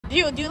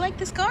Gio, do you like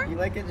this car? You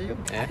like it, Gio?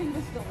 Yeah. I think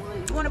this is the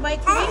one. You want to buy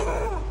it today?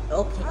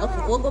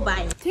 Okay, we'll go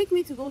buy it. Take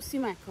me to go see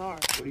my car.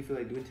 What do you feel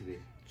like doing today?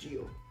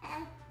 Gio.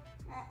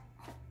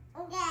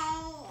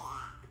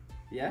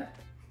 Yeah?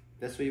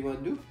 That's what you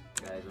want to do?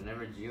 Guys,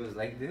 whenever Gio is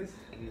like this,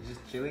 and he's just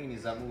chilling and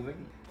he's not moving,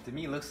 to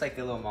me, it looks like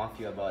a little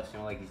mafia boss, you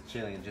know, like he's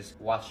chilling and just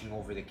watching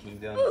over the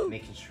kingdom,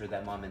 making sure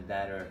that mom and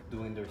dad are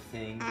doing their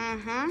thing,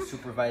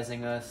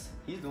 supervising us.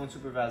 He's the one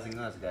supervising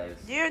us, guys.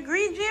 Do you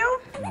agree,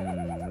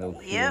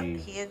 Gio? Yep,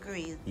 he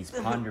agrees. He's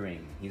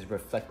pondering. He's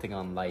reflecting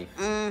on life.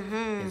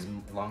 His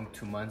long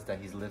 2 months that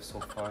he's lived so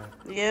far.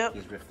 Yep.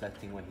 He's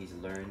reflecting what he's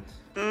learned.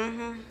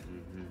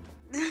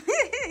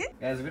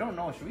 Guys, we don't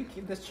know. Should we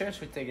keep this chair?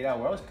 Should we take it out?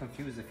 We're always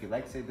confused if he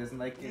likes it, doesn't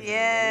like it.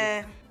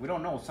 Yeah. We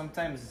don't know.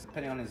 Sometimes,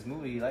 depending on his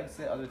mood, he likes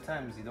it. Other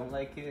times, he don't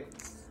like it.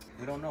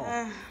 We don't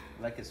know.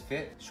 Like his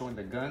fit, showing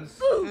the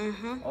guns.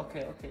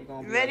 Okay,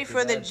 gonna be ready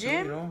for the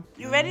gym? Too, you know?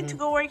 You ready to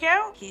go work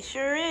out? He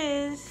sure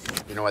is.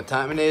 You know what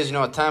time it is? You know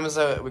what time is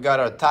it? We got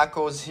our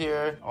tacos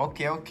here.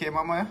 Okay,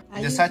 mama.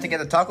 You decided to get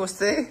the tacos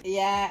today?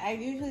 Yeah, I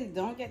usually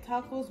don't get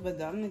tacos, but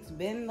Dominic's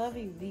been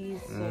loving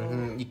these,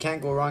 so... You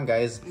can't go wrong,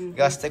 guys. You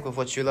gotta stick with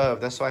what you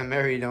love. That's why I'm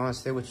married. I want to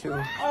stay with you.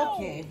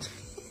 Okay.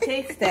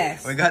 Taste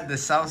test. We got the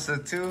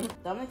salsa too.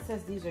 Dominic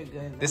says these are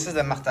good. This is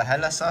the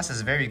martajela sauce.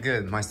 It's very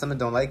good. My stomach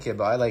don't like it,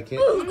 but I like it.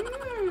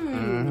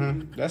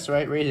 That's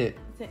right. Rate it.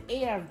 It's an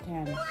 8 out of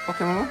 10.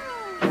 Okay, mama.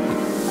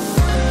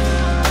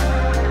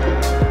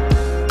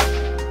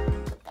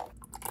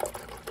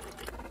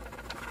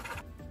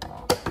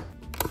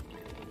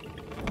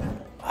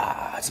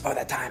 It's about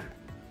that time.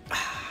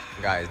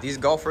 Guys, these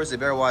golfers, they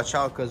better watch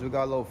out because we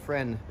got a little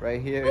friend right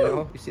here, you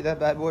know? You see that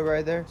bad boy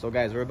right there? So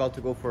guys, we're about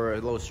to go for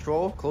a little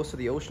stroll close to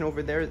the ocean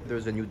over there.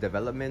 There's a new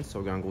development, so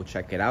we're gonna go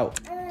check it out.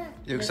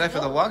 You excited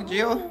for the walk,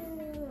 Gio?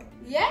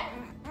 Yeah.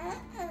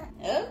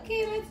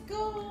 Okay, let's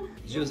go.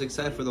 Gio's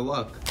excited for the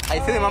walk. How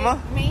you feeling,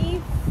 mama?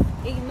 Me,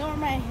 ignore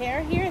my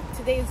hair here.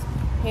 Today's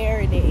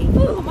hair day.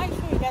 I might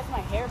show you guys my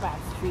hair wax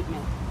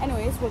treatment.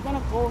 Anyways, we're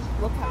gonna go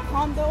look at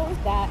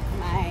condos that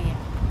my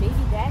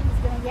baby daddy's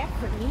gonna get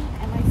for me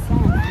and my son.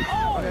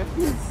 Okay.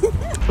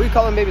 Who you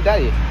calling baby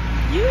daddy?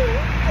 You.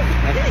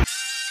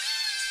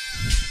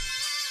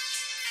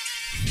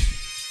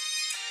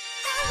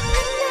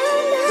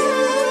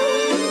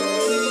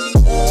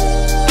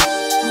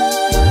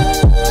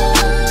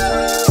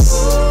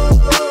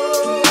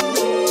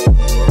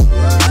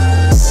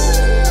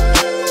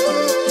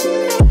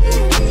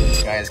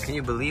 Guys, can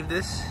you believe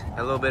this?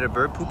 A little bit of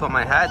bird poop on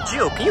my hat.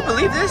 Gio, can you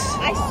believe this?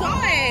 I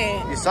saw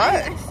it. You saw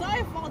it? I saw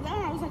it fall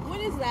down. I was like, what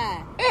is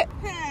that?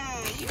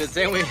 Good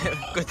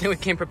thing we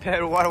came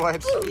prepared with water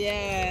wipes.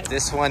 Yeah.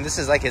 This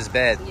is like his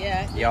bed.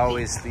 Yeah. He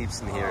always sleeps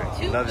in here.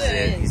 He Too loves good.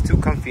 it. He's too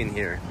comfy in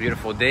here.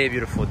 Beautiful day,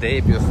 beautiful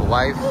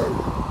wife.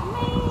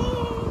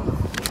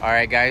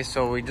 Alright guys,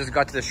 so we just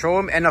got to the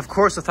showroom and of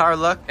course with our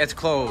luck, it's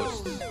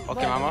closed.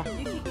 Okay, mama?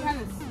 You can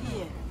kind of see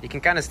it. You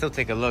can kind of still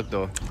take a look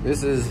though.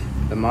 This is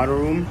the model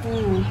room.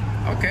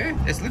 Okay,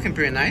 it's looking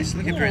pretty nice.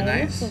 Pretty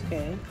nice.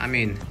 Okay. I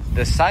mean,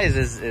 the size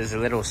is a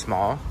little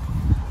small.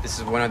 This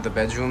is one of the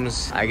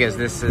bedrooms. I guess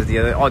this is the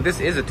other. Oh,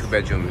 this is a 2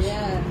 bedrooms.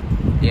 Yeah.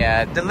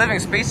 Yeah, the living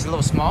space is a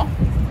little small.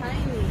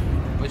 Tiny.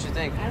 What you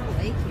think? I don't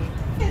like it.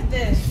 Look at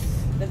this.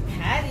 The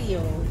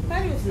patio. The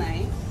patio's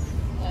nice.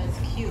 Yeah,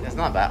 it's cute. It's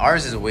not bad.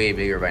 Ours is way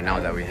bigger right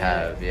now that we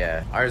have.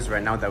 Yeah, ours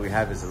right now that we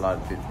have is a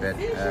lot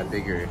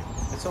bigger.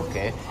 It's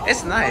okay.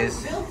 It's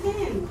nice. Built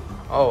in.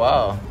 Oh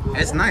wow,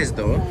 it's nice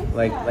though.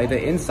 Like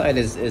the inside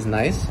is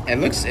nice. It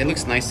looks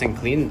nice and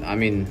clean. I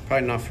mean,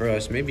 probably not for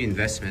us. Maybe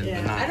investment,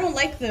 Yeah. but not. I don't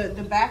like the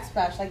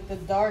backsplash, like the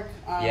dark.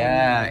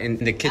 Yeah, in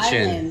the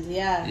kitchen. Island.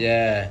 Yeah.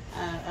 Yeah.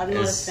 I'm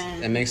not a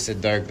fan. It makes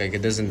it dark. Like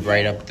it doesn't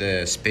bright up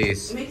the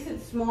space. It makes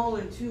it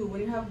smaller too.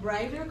 When you have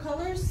brighter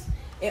colors,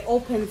 it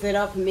opens it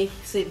up and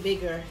makes it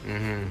bigger.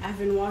 I've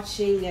been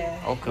watching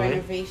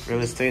renovation.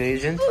 Real estate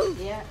agent.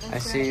 Yeah. I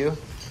see you.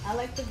 I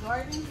like the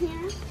garden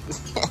here.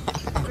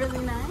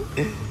 Really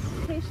nice.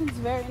 Location's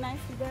very nice,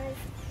 you guys.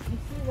 You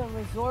see the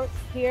resort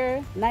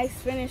here. Nice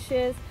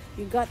finishes.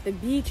 You got the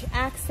beach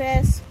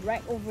access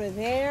right over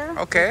there.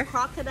 Okay. With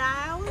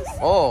crocodiles.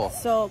 Oh.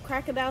 So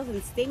crocodiles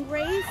and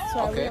stingrays. So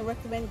I Okay. really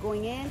recommend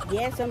going in.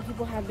 Yeah, some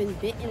people have been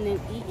bitten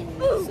and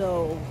eaten.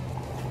 So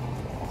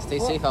Stay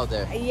safe out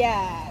there.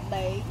 yeah,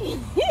 like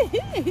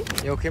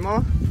You okay,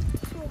 Mama?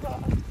 too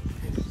hot.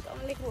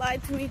 Dominic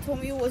lied to me, told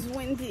me it was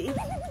windy.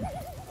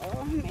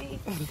 Oh man.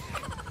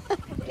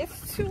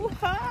 It's too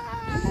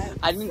hot.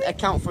 I didn't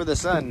account for the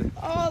sun.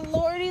 Oh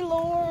lordy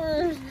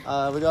lord.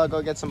 We gotta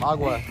go get some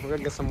agua. We're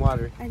gonna get some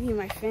water. I need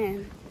my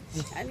fan.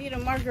 I need a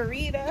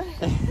margarita.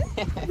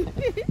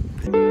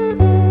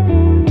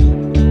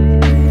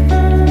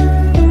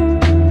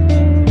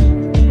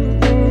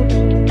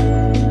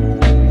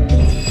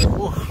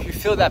 Ooh, you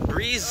feel that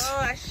breeze? Oh,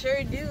 I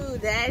sure do,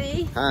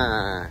 Daddy.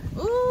 Huh.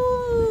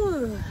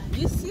 Ooh,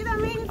 you see that,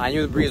 man? I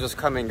knew the breeze was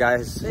coming,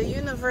 guys. The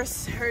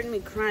universe heard me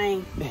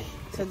crying.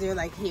 So they're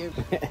like here.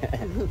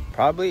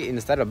 Probably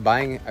instead of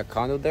buying a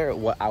condo there,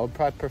 what I would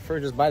probably prefer,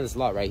 just buy this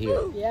lot right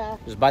here. Yeah.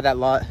 Just buy that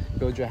lot,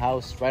 build your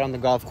house right on the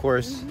golf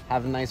course,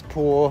 have a nice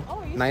pool,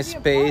 nice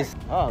space.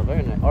 Oh,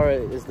 very nice. Or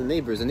it's the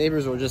neighbors. The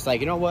neighbors were just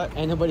like, you know what?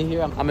 Ain't nobody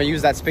here. I'm gonna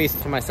use that space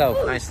for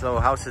myself. Nice little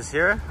houses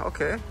here.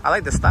 Okay. I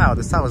like the style.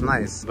 The style is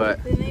nice.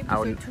 But the neighbors I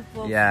would, are too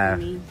close yeah,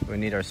 for me. we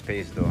need our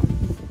space though.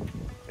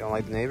 You don't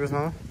like the neighbors,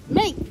 no?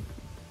 Mate!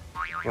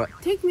 What?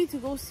 Take me to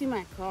go see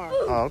my car.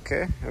 Oh,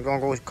 okay. You're gonna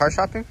go car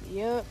shopping?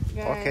 Yep,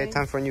 guys. Okay,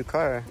 time for a new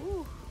car.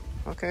 Ooh.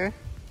 Okay.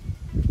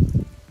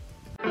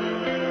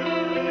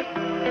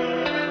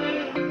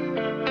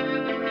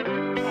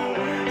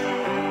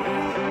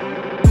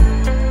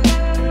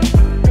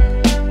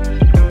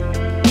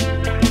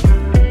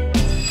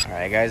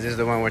 Alright guys, this is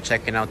the one we're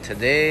checking out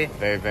today.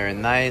 Very, very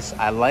nice.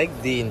 I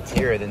like the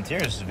interior. The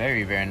interior is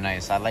very, very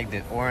nice. I like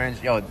the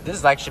orange. Yo, this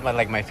is actually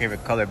my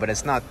favorite color, but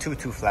it's not too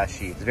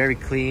flashy. It's very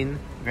clean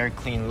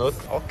look.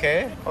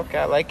 Okay,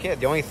 I like it.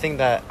 The only thing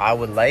that I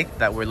would like,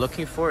 that we're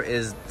looking for,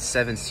 is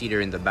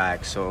 7-seater in the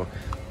back. So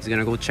he's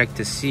gonna go check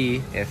to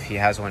see if he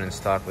has one in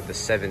stock with the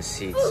 7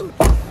 seats.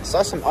 I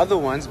saw some other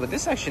ones, but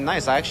this is actually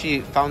nice. I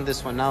actually found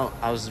this one out.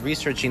 I was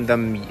researching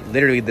them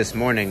literally this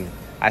morning.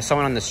 I saw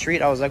one on the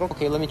street. I was like,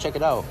 okay, let me check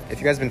it out. If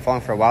you guys have been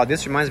following for a while,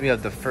 this reminds me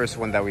of the first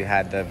one that we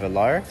had, the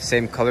Velar.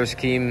 Same color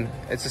scheme.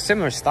 It's a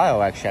similar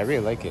style, actually. I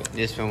really like it.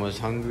 This one was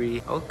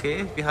hungry.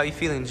 Okay, how you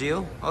feeling,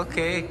 Gio?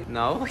 Okay.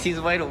 No,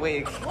 he's wide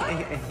awake.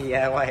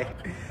 Yeah, why? I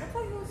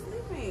thought he was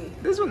sleeping.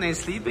 This one ain't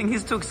sleeping.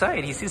 He's too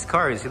excited. He sees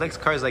cars. He likes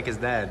cars like his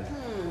dad.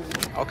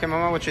 Okay,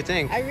 Mama, what you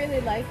think? I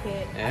really like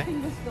it. Yeah? I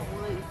think this is the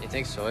one. You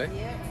think so, eh?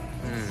 Yep.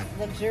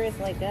 Luxurious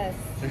like us.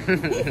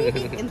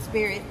 In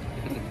spirit.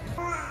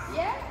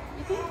 Yeah?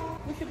 You think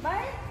we should buy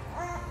it?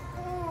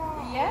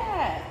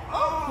 Yeah.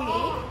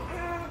 Okay.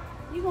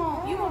 You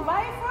gonna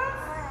buy it for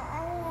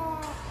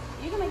us?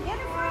 You gonna get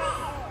it for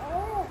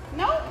us?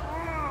 No?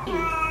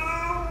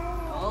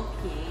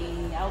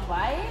 Okay, I'll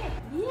buy it.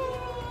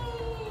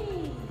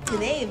 Yay!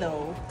 Today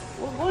though.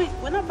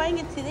 We're not buying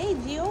it today,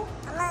 Gio.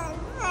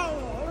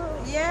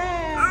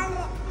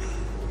 Yeah.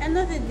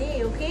 Another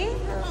day, okay?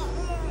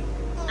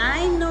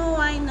 I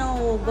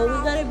know, but we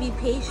gotta be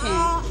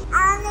patient.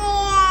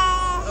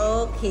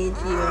 Okay,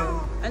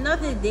 Gio.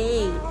 Another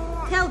day.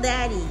 Tell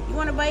Daddy. You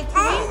wanna buy it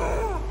today?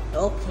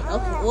 Okay,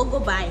 we'll go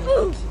buy it.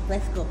 Okay,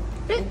 let's go.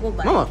 We'll go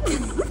buy Mama. it.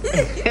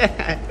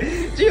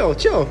 Gio,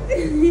 chill.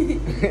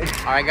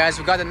 Alright guys,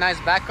 we got the nice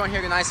background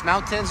here, the nice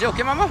mountains. Yo,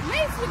 okay, Mama?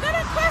 Mace, we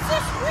gotta cross the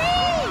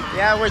street!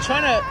 Yeah, we're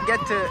trying to get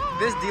to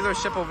this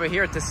dealership over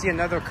here to see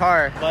another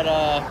car. But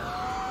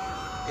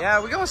yeah,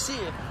 we're gonna see.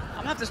 I'm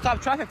gonna have to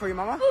stop traffic for you,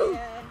 Mama.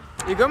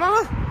 Yeah. You good,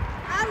 Mama?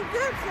 I'm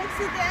good,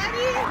 sexy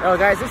daddy. Yo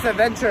guys, this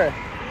adventure.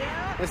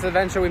 Yeah. This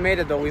adventure, we made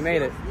it though, we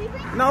made it.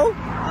 Sleeping? No,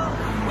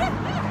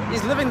 Oh.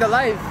 he's living the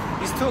life.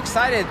 He's too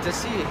excited to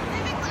see.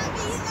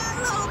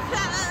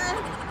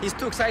 He's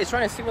too excited, he's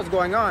trying to see what's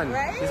going on.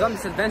 Right? He's on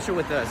this adventure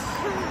with us.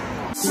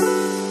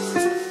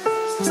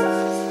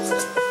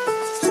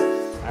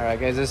 Alright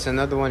guys, this is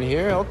another one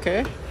here.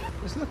 Okay,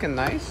 it's looking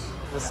nice.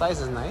 The size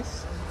is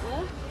nice.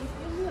 Yeah, it's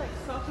giving me like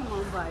soccer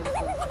mom vibes.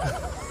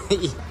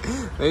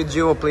 Maybe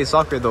Gio will play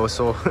soccer though,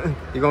 so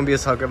you're gonna be a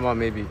soccer mom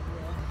maybe.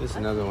 There's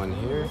another one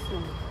here. This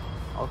one.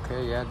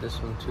 Okay, yeah, this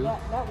one too. That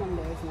one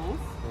there is nice.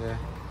 Yeah.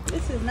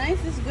 This is nice.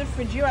 This is good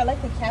for Gio. I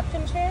like the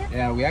captain chair.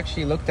 Yeah, we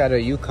actually looked at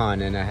a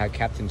Yukon and I had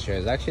captain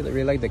chairs. I actually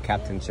really like the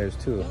captain chairs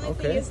too. The only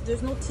thing Okay. is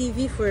there's no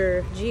TV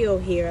for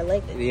Gio here. I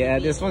like the Yeah,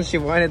 TV. this one she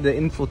wanted the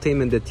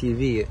infotainment, the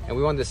TV, and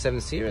we want the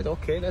 7-seater.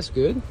 Okay, that's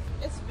good.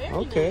 It's very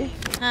Okay.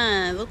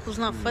 nice. Huh, look who's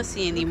not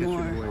fussy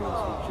anymore.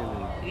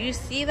 You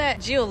see that?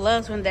 Gio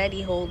loves when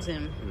Daddy holds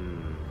him.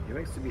 He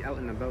likes to be out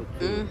and about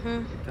too.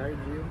 You tired,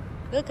 Gio?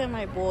 Look at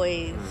my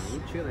boys.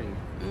 We're chilling.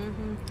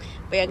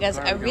 But yeah, guys,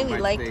 I really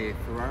like. the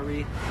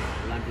Ferrari,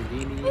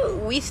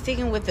 Lamborghini. We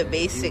sticking with the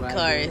basic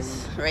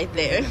cars right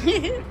there.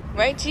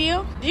 Right,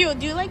 Gio? Gio,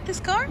 do you like this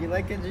car? You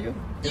like it, Gio?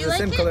 It's you the like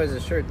same it? color as the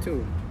shirt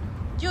too.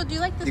 Gio, do you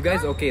like this You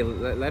guys, car? okay,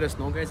 let us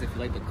know, guys, if you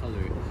like the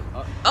color.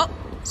 Oh,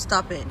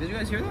 stop it. Did you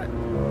guys hear that?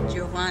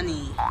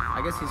 Giovanni.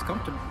 I guess he's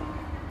comfortable.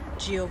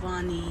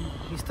 Giovanni.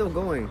 He's still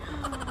going.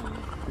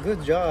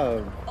 Good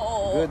job.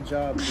 Oh. Good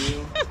job,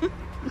 Gio.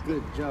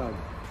 Good job.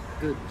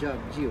 Good job,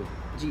 Gio.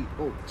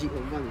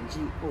 Giovanni.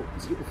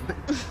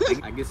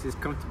 I guess he's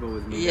comfortable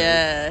with me.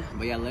 Yeah. Guys.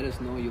 But yeah, let us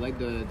know. You like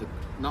the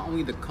not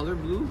only the color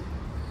blue,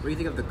 what do you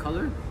think of the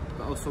color,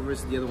 but also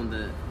versus the other one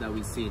that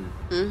we've seen.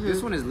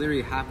 This one is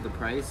literally half the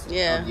price of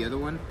the other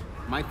one.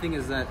 My thing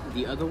is that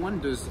the other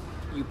one,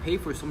 you pay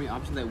for so many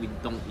options that we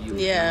don't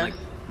use. Yeah. Like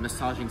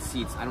massaging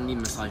seats. I don't need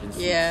massaging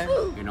seats. Yeah.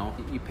 You know,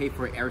 you pay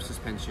for air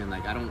suspension.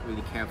 Like I don't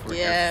really care for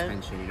air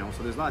suspension. You know,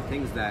 so there's a lot of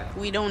things that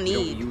We don't we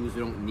need. don't use.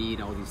 We don't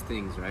need all these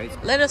things, right?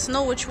 Let us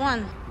know which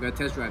one. We're gonna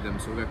test drive them.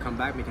 So we're gonna come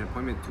back, make an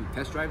appointment to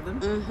test drive them.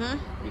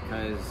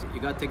 Because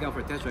you gotta take out for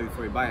a test drive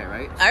before you buy it,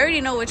 right? I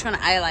already know which one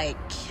I like.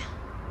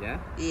 Yeah.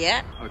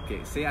 Yeah.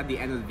 Okay. Say at the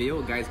end of the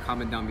video, guys,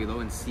 comment down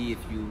below and see if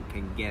you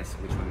can guess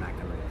which one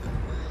Naka likes.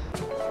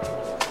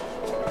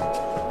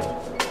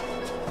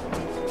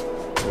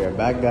 We are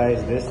back,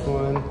 guys. This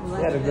one,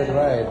 we had a good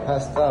ride.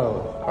 Passed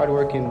out. Hard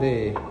working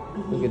day.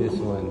 Look at this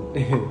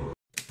one.